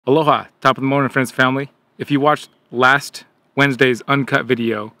Aloha, top of the morning, friends, family. If you watched last Wednesday's uncut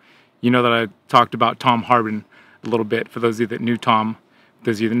video, you know that I talked about Tom Harbin a little bit. For those of you that knew Tom,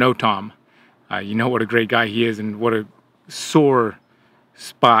 those of you that know Tom, you know what a great guy he is and what a sore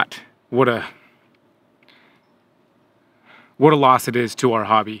spot, what a loss it is to our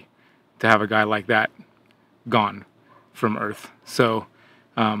hobby to have a guy like that gone from Earth. So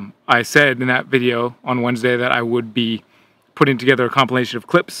I said in that video on Wednesday that I would be putting together a compilation of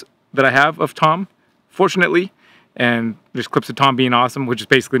clips that I have of Tom, fortunately, and there's clips of Tom being awesome, which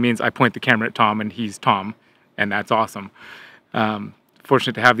basically means I point the camera at Tom and he's Tom, and that's awesome.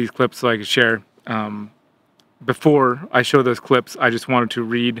 Fortunate to have these clips so I could share. Before I show those clips, I just wanted to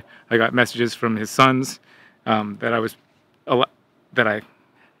read. I got messages from his sons that I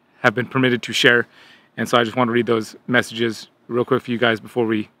have been permitted to share, and so I just want to read those messages real quick for you guys before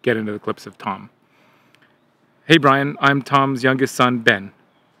we get into the clips of Tom. Hey Brian, I'm Tom's youngest son, Ben.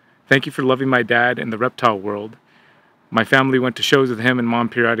 Thank you for loving my dad in the reptile world. My family went to shows with him and mom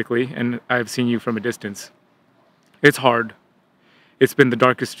periodically, and I've seen you from a distance. It's hard. It's been the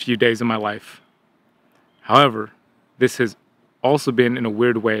darkest few days of my life. However, this has also been, in a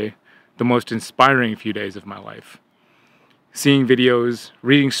weird way, the most inspiring few days of my life. Seeing videos,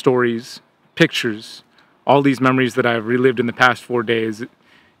 reading stories, pictures, all these memories that I've relived in the past 4 days,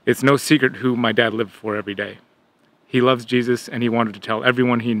 it's no secret who my dad lived for every day. He loves Jesus, and he wanted to tell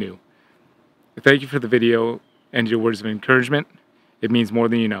everyone he knew. Thank you for the video and your words of encouragement. It means more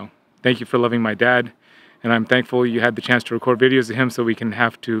than you know. Thank you for loving my dad, and I'm thankful you had the chance to record videos of him so we can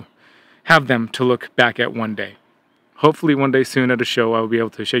have them to look back at one day. Hopefully one day soon at a show I will be able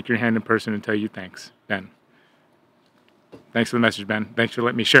to shake your hand in person and tell you thanks, Ben. Thanks for the message, Ben. Thanks for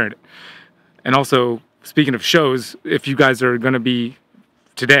letting me share it. And also, speaking of shows, if you guys are going to be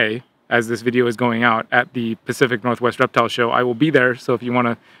today, as this video is going out, at the Pacific Northwest Reptile Show, I will be there. So if you want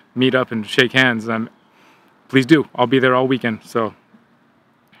to meet up and shake hands, please do. I'll be there all weekend. So,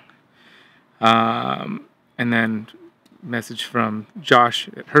 and then message from Josh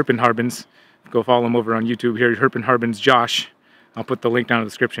at Herpin Harbins. Go follow him over on YouTube here. Herpin Harbins Josh. I'll put the link down in the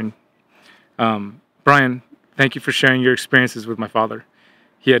description. Brian, thank you for sharing your experiences with my father.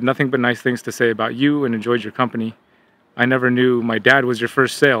 He had nothing but nice things to say about you and enjoyed your company. I never knew my dad was your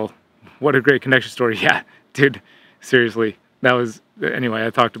first sale. What a great connection story. Yeah, dude, seriously. That was, anyway, I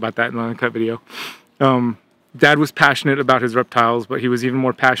talked about that in the uncut video. Dad was passionate about his reptiles, but he was even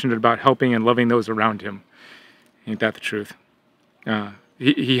more passionate about helping and loving those around him. Ain't that the truth?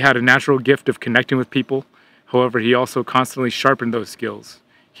 He had a natural gift of connecting with people. However, he also constantly sharpened those skills.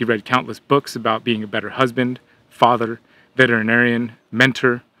 He read countless books about being a better husband, father, veterinarian,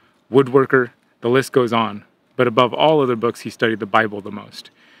 mentor, woodworker, the list goes on. But above all other books, he studied the Bible the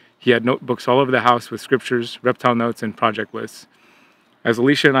most. He had notebooks all over the house with scriptures, reptile notes, and project lists. As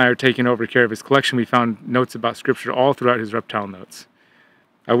Alicia and I are taking over care of his collection, we found notes about scripture all throughout his reptile notes.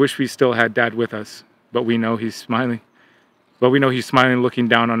 I wish we still had Dad with us, but we know he's smiling. But we know he's smiling, looking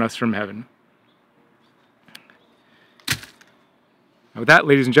down on us from heaven. And with that,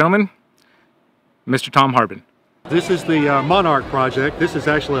 ladies and gentlemen, Mr. Tom Harbin. This is the Monarch project. This is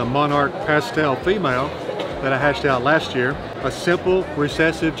actually a Monarch pastel female that I hatched out last year. A simple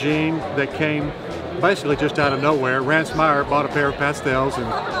recessive gene that came basically just out of nowhere. Rance Meyer bought a pair of pastels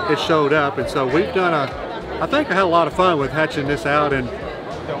and it showed up. And so we've done I think I had a lot of fun with hatching this out and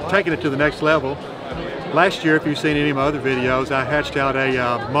taking it to the next level. Last year, if you've seen any of my other videos, I hatched out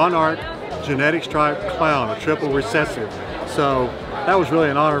a Monarch genetic stripe clown, a triple recessive. So that was really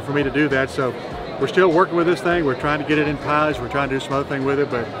an honor for me to do that. So we're still working with this thing. We're trying to get it in pies. We're trying to do some other thing with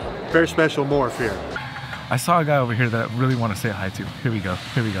it, but very special morph here. I saw a guy over here that I really want to say hi to. Here we go.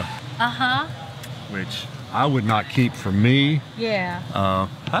 Here we go. Uh-huh. Which I would not keep for me. Yeah.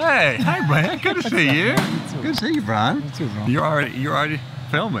 Hey, Brian. Good to see you. Good to see you, Brian. You're already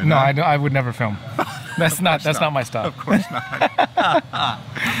filming. No, huh? I would never film. That's not my style. Of course not. I'm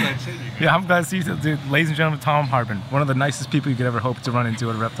glad to see you. Yeah, I'm glad to see you, dude. Ladies and gentlemen, Tom Harbin, one of the nicest people you could ever hope to run into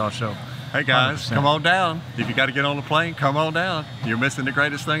at a reptile show. Hey guys, 100%. come on down. If you got to get on the plane, come on down. You're missing the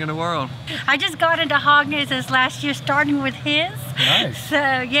greatest thing in the world. I just got into hog noses last year, starting with his. Nice. So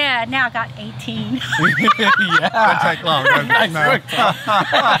yeah, now I got 18. Yeah. Doesn't take long, doesn't it? No. It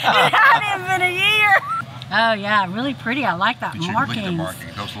hadn't been a year. Oh yeah, really pretty. I like that marking. The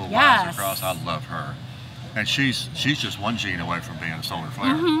markings, those little Yes. lines across. I love her. And she's just one gene away from being a solar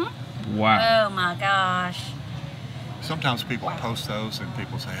flare. Mm-hmm. Wow. Oh my gosh. Sometimes people post those and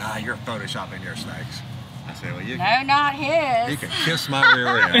people say, you're photoshopping your snakes. I say, well, you Not his. can kiss my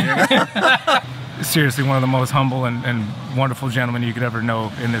rear end. You know? Seriously, one of the most humble and wonderful gentlemen you could ever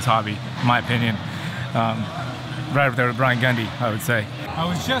know in this hobby, in my opinion. right up there with Brian Gundy, I would say. I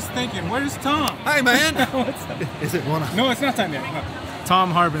was just thinking, where's Tom? Hey, man. What's up? Is it one? No, it's not time yet. No.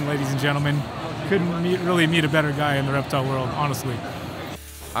 Tom Harbin, ladies and gentlemen. Couldn't really meet a better guy in the reptile world, honestly.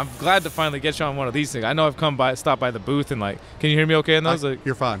 I'm glad to finally get you on one of these things. I know I've stopped by the booth and like, can you hear me okay in those?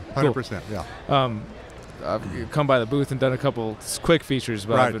 You're fine, 100%, cool. Yeah. I've come by the booth and done a couple quick features,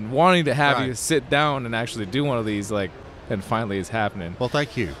 but I've been wanting to have you sit down and actually do one of these, like, and finally it's happening. Well,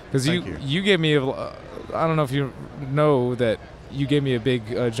 thank you. Because you gave me, I don't know if you know that you gave me a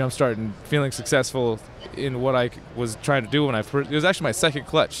big jump start in feeling successful in what I was trying to do when it was actually my second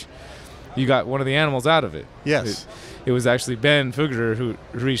clutch. You got one of the animals out of it. Yes. It was actually Ben Fugger who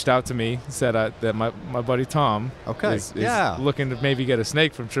reached out to me, said that my buddy Tom is looking to maybe get a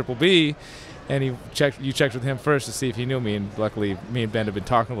snake from Triple B, and you checked with him first to see if he knew me, and luckily me and Ben had been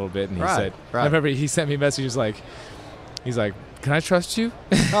talking a little bit, and he said, I remember he sent me messages like, he's like, can I trust you?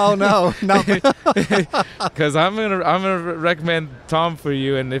 Oh no, no. Because I'm gonna recommend Tom for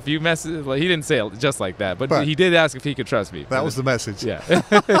you, and if you mess, like, he didn't say it just like that, but he did ask if he could trust me. That was the message. Yeah. He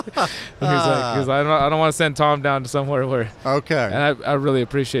was like, because I don't want to send Tom down to somewhere where. Okay. And I really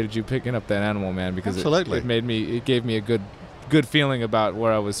appreciated you picking up that animal, man, because it gave me a good feeling about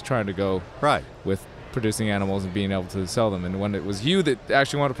where I was trying to go. Right. With producing animals and being able to sell them, and when it was you that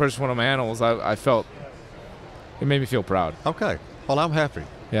actually wanted to purchase one of my animals, I felt. It made me feel proud. Okay. Well, I'm happy.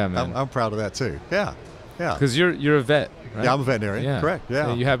 Yeah, man. I'm proud of that too. Yeah. Yeah. Because you're a vet, right? Yeah, I'm a veterinarian. Yeah. Correct.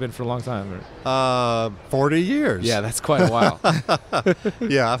 Yeah. You have been for a long time. Or? 40 years. Yeah, that's quite a while.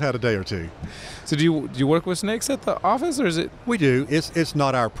 Yeah, I've had a day or two. So do you work with snakes at the office, or is it? We do. It's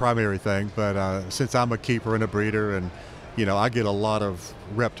not our primary thing, but since I'm a keeper and a breeder, and I get a lot of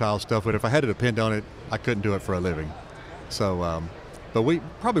reptile stuff. But if I had to depend on it, I couldn't do it for a living. So, but we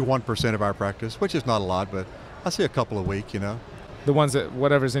probably 1% of our practice, which is not a lot, but I see a couple a week, The ones that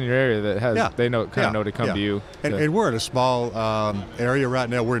whatever's in your area that has, they know to come to you. And we're in a small area right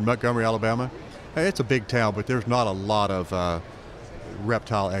now. We're in Montgomery, Alabama. It's a big town, but there's not a lot of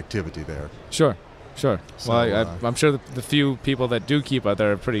reptile activity there. Sure. So, well, I'm sure the few people that do keep out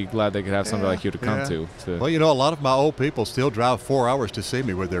there are pretty glad they could have somebody like you to come to. Well, a lot of my old people still drive 4 hours to see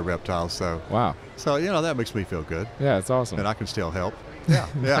me with their reptiles. So wow. So that makes me feel good. Yeah, it's awesome. And I can still help. Yeah,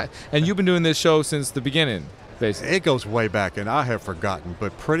 yeah. And you've been doing this show since the beginning. Basically. It goes way back, and I have forgotten,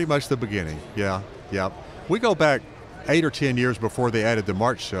 but pretty much the beginning. Yeah. We go back 8 or 10 years before they added the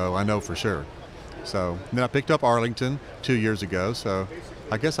March show, I know for sure. So then I picked up Arlington 2 years ago, so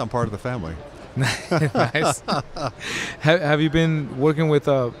I guess I'm part of the family. Nice. Have you been working with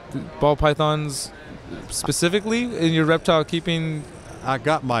ball pythons specifically in your reptile keeping? I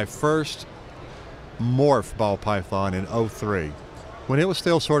got my first morph ball python in 2003, when it was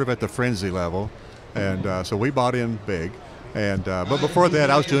still sort of at the frenzy level. And so we bought in big, and but before that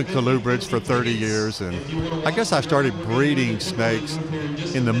I was doing colubrids for 30 years, and I guess I started breeding snakes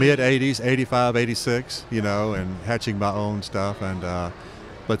in the mid-'80s, 85, 86, and hatching my own stuff, and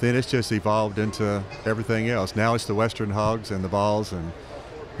but then it's just evolved into everything else. Now it's the western hogs and the balls, and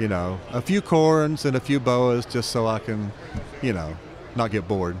a few corns and a few boas, just so I can not get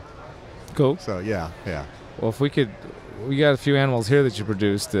bored. Cool. So yeah. Well, if we got a few animals here that you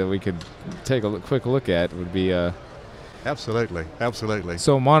produced that we could take a quick look at. Would be Absolutely.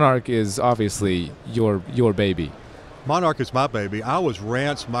 So Monarch is obviously your baby. Monarch is my baby. I was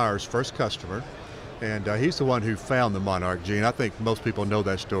Rance Meyer's first customer, and he's the one who found the Monarch gene. I think most people know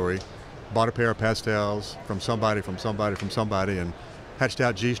that story. Bought a pair of pastels from somebody, and hatched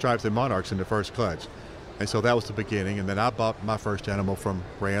out G-stripes and Monarchs in the first clutch. And so that was the beginning. And then I bought my first animal from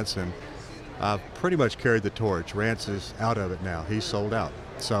Rance, and I've pretty much carried the torch. Rance is out of it now. He's sold out.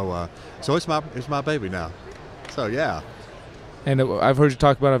 So it's my baby now. So yeah. And I've heard you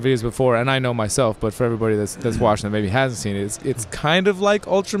talk about it on videos before, and I know myself, but for everybody that's watching that maybe hasn't seen it, it's kind of like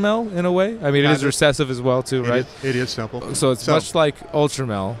Ultramel in a way. I mean, it is recessive as well too, right? It is simple. So it's much like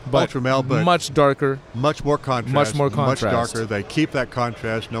Ultramel, but much darker, much more contrast, much darker. They keep that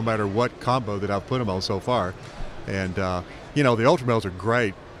contrast no matter what combo that I've put them on so far. And the Ultramels are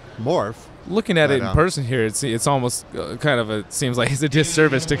great morph. Looking at it in person here, it's almost it seems like it's a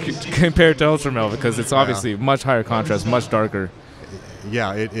disservice to compare it to Ultramel, because it's obviously much higher contrast, much darker.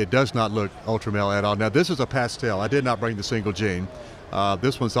 Yeah, it does not look Ultramel at all. Now this is a pastel. I did not bring the single gene.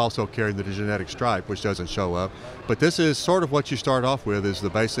 This one's also carrying the genetic stripe, which doesn't show up. But this is sort of what you start off with, is the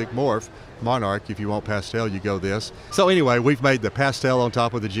basic morph Monarch. If you want pastel, you go this. So anyway, we've made the pastel on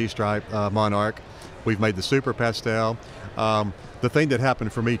top of the G-stripe Monarch. We've made the super pastel. The thing that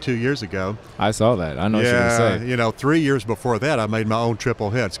happened for me 2 years ago. I saw that. I know what you're going to say. 3 years before that, I made my own triple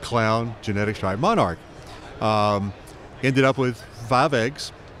heads, clown, genetic stripe, Monarch. Ended up with 5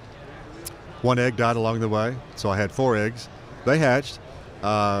 eggs. One egg died along the way, so I had 4 eggs. They hatched,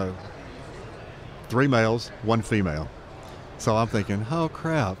 3 males, 1 female. So I'm thinking, oh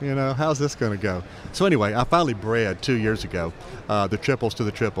crap, you know, how's this going to go? So anyway, I finally bred 2 years ago the triples to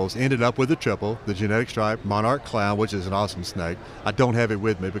the triples. Ended up with the triple, the genetic stripe monarch clown, which is an awesome snake. I don't have it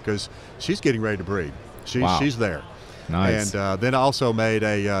with me because she's getting ready to breed. She's there. Nice. And then I also made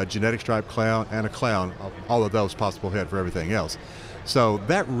a genetic stripe clown and a clown, all of those possible head for everything else. So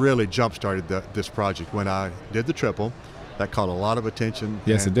that really jump-started this project when I did the triple. That caught a lot of attention.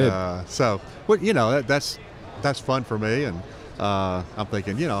 Yes, it did. So, well, you know, that's fun for me, and I'm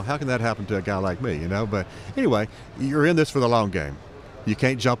thinking, you know, how can that happen to a guy like me, you know? But anyway, you're in this for the long game. You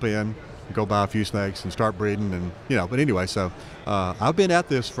can't jump in, go buy a few snakes and start breeding, and, you know, but anyway, so I've been at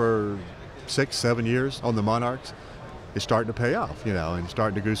this for 6-7 years on the monarchs. It's starting to pay off, you know, and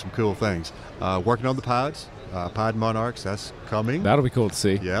starting to do some cool things. Working on the pieds, pied monarchs, that's coming. That'll be cool to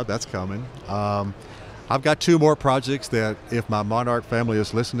see. Yeah, that's coming. I've got 2 more projects that, if my monarch family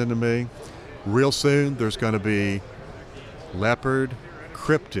is listening to me, real soon there's going to be leopard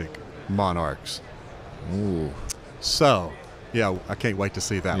cryptic monarchs. Ooh. So, yeah, I can't wait to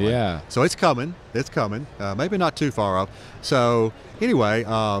see that one. Yeah. So it's coming. It's coming. Maybe not too far off. So anyway,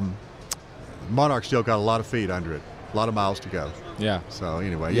 monarch still got a lot of feet under it, a lot of miles to go. Yeah. So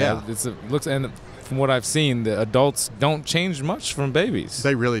anyway, Yeah. Looks, and from what I've seen, the adults don't change much from babies.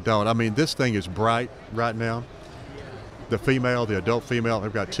 They really don't. I mean, this thing is bright right now. The female, the adult female,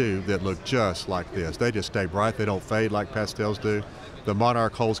 I've got 2 that look just like this. They just stay bright. They don't fade like pastels do. The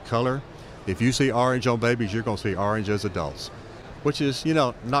monarch holds color. If you see orange on babies, you're going to see orange as adults, which is, you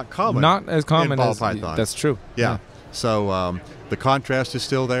know, not common. Not as common in ball as pythons. That's true. Yeah. So the contrast is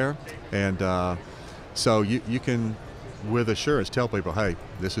still there, and so you can, with assurance, tell people, hey,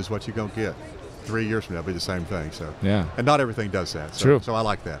 this is what you're going to get. 3 years from now, it'll be the same thing. So Yeah. and not everything does that. So, True. So I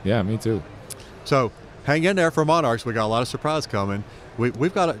like that. Yeah, me too. So hang in there for monarchs. We got a lot of surprise coming.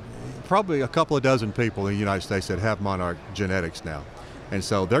 We've got probably a couple of dozen people in the United States that have monarch genetics now, and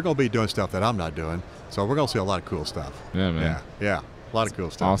so they're going to be doing stuff that I'm not doing. So we're going to see a lot of cool stuff. Yeah, man. Yeah, a lot of cool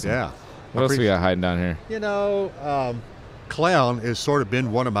stuff. Awesome. Yeah. What else we got hiding down here? You know, clown has sort of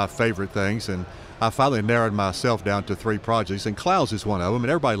been one of my favorite things, and I finally narrowed myself down to 3 projects, and clowns is one of them, and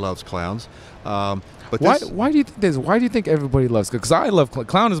everybody loves clowns. But Why do you think this? Why do you think everybody loves it? Because I love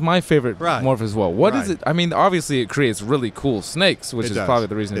clown is my favorite morph as well. What is it? I mean, obviously it creates really cool snakes, which is probably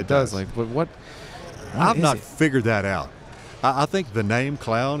the reason it does. Like, but what? I've not figured that out. I think the name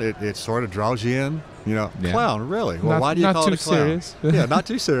clown it sort of draws you in. You know, clown, really? Well, why do you call it a clown? Serious. Yeah, not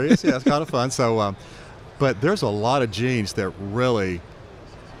too serious. Yeah, it's kind of fun. So, but there's a lot of genes that really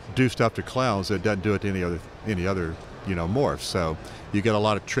do stuff to clowns that doesn't do it to any other you know, morphs. So you get a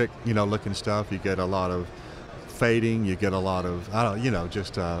lot of trick, you know, looking stuff. You get a lot of fading. You get a lot of,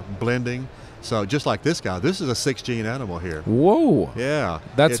 just blending. So just like this guy, this is a 6-gene animal here. Whoa. Yeah.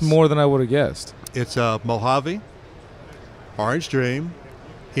 That's more than I would have guessed. It's Mojave, Orange Dream,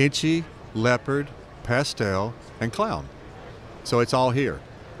 Inchy, Leopard, Pastel, and Clown. So it's all here.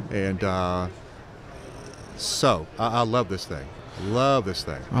 And so I love this thing. Love this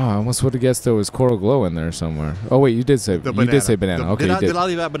thing. Oh, I almost would have guessed there was Coral Glow in there somewhere. Oh wait, you did say banana. Okay, did I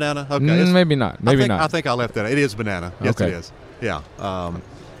leave out banana? Okay, maybe not. Maybe not. I think I left that. It is banana. Yes, okay. It is. Yeah.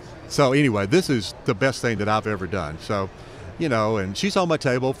 So anyway, this is the best thing that I've ever done. So, you know, and she's on my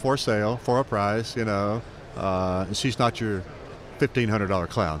table for sale for a price. You know, and she's not your $1,500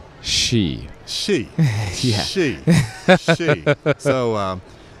 clown. She. Yeah. She. So.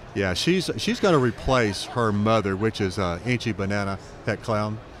 Yeah, she's going to replace her mother, which is Inchy Banana Het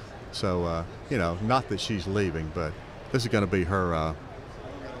Clown. So, you know, not that she's leaving, but this is going to be her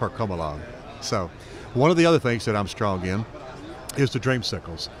come along. So, one of the other things that I'm strong in is the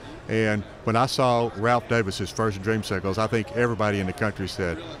dreamsicles. And when I saw Ralph Davis's first dreamsicles, I think everybody in the country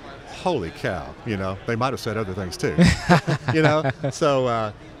said, holy cow, you know, they might have said other things too, you know.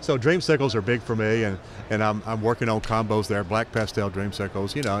 So dreamsicles are big for me, and I'm working on combos there, black pastel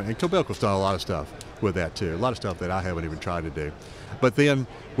dreamsicles, you know, and Tobilco's done a lot of stuff with that too, a lot of stuff that I haven't even tried to do. But then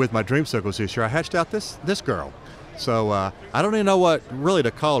with my dreamsicles this year, I hatched out this girl. So I don't even know what really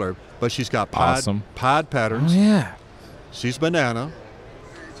to call her, but she's got pied patterns. Oh yeah. She's banana.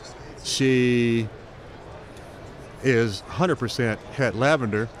 She is 100% het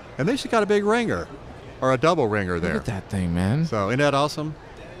lavender, and then she's got a big ringer, or a double ringer there. Look at that thing, man. So isn't that awesome?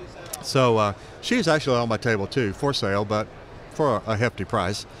 So she's actually on my table too, for sale, but for a hefty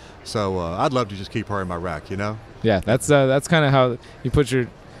price. So I'd love to just keep her in my rack, you know? Yeah, that's kind of how you put your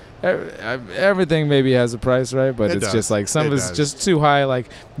everything maybe has a price, right? But it's just like some of it's just too high. Like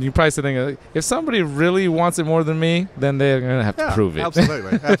you price the thing. If somebody really wants it more than me, then they're gonna have to prove it.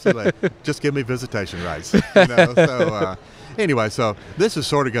 Absolutely, absolutely. Just give me visitation rights. You know? So anyway, so this is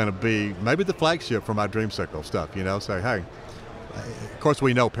sort of going to be maybe the flagship for my dreamsicle stuff. You know, so hey, of course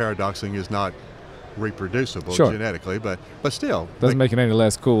we know paradoxing is not reproducible genetically, but still doesn't make it any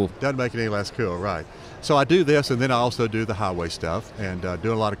less cool. Doesn't make it any less cool, right? So I do this, and then I also do the highway stuff, and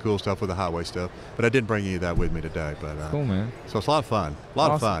doing a lot of cool stuff with the highway stuff. But I didn't bring any of that with me today. But cool, man. So it's a lot of fun. A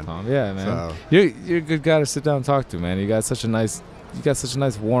lot of fun. Tom. Yeah, man. So, you're a good guy to sit down and talk to, man. You got such a nice,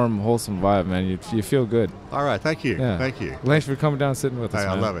 warm, wholesome vibe, man. You feel good. All right, thank you. Yeah. Thank you. Thanks for coming down and sitting with us,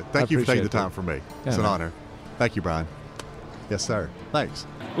 man. I love it. Thank you for taking the time for me. It's an honor. Thank you, Brian. Yes, sir. Thanks.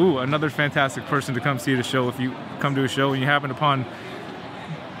 Ooh, another fantastic person to come see the show. If you come to a show and you happen upon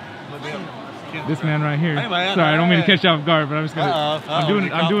this man right here. Hey, man. Sorry, I don't mean to catch you off guard, but I'm just gonna.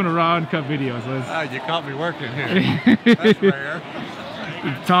 I'm doing a raw and cut video. So you caught me working here. That's rare.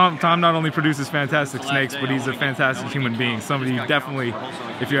 Tom not only produces fantastic snakes, but he's a fantastic human being. Somebody definitely,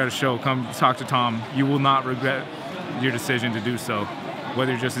 if you're at a show, come talk to Tom. You will not regret your decision to do so,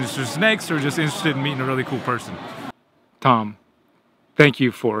 whether you're just interested in snakes or just interested in meeting a really cool person. Tom, thank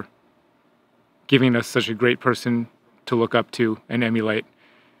you for giving us such a great person to look up to and emulate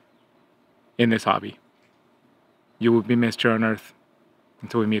in this hobby. You will be missed here on Earth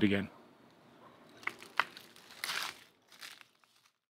until we meet again.